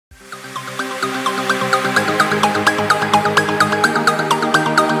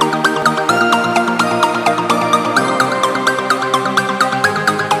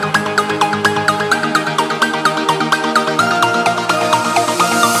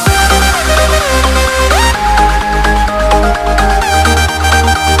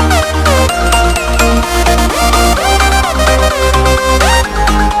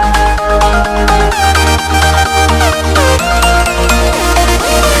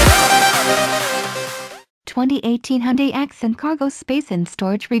2018 Hyundai Accent Cargo Space and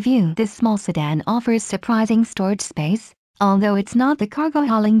Storage Review. This small sedan offers surprising storage space. Although it's not the cargo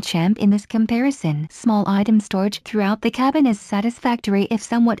hauling champ in this comparison, small item storage throughout the cabin is satisfactory if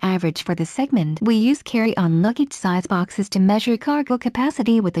somewhat average for the segment. We use carry-on luggage-size boxes to measure cargo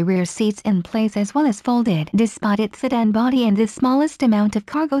capacity with the rear seats in place as well as folded. Despite its sedan body and the smallest amount of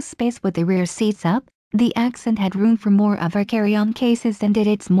cargo space with the rear seats up, the Accent had room for more of our carry-on cases than did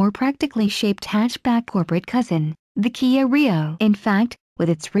its more practically shaped hatchback corporate cousin, the Kia Rio. In fact, with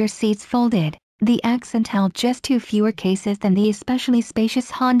its rear seats folded, the Accent held just 2 fewer cases than the especially spacious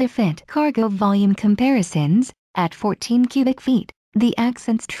Honda Fit. Cargo volume comparisons: at 14 cubic feet, the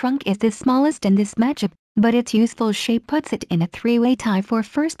Accent's trunk is the smallest in this matchup, but its useful shape puts it in a 3-way tie for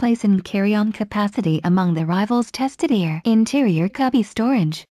first place in carry-on capacity among the rivals tested here. Interior cubby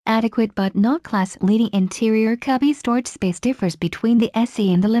storage: adequate but not class-leading interior cubby storage space differs between the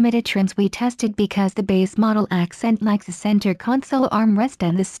SE and the limited trims we tested because the base model Accent lacks a center console armrest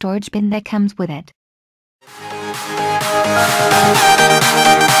and the storage bin that comes with it.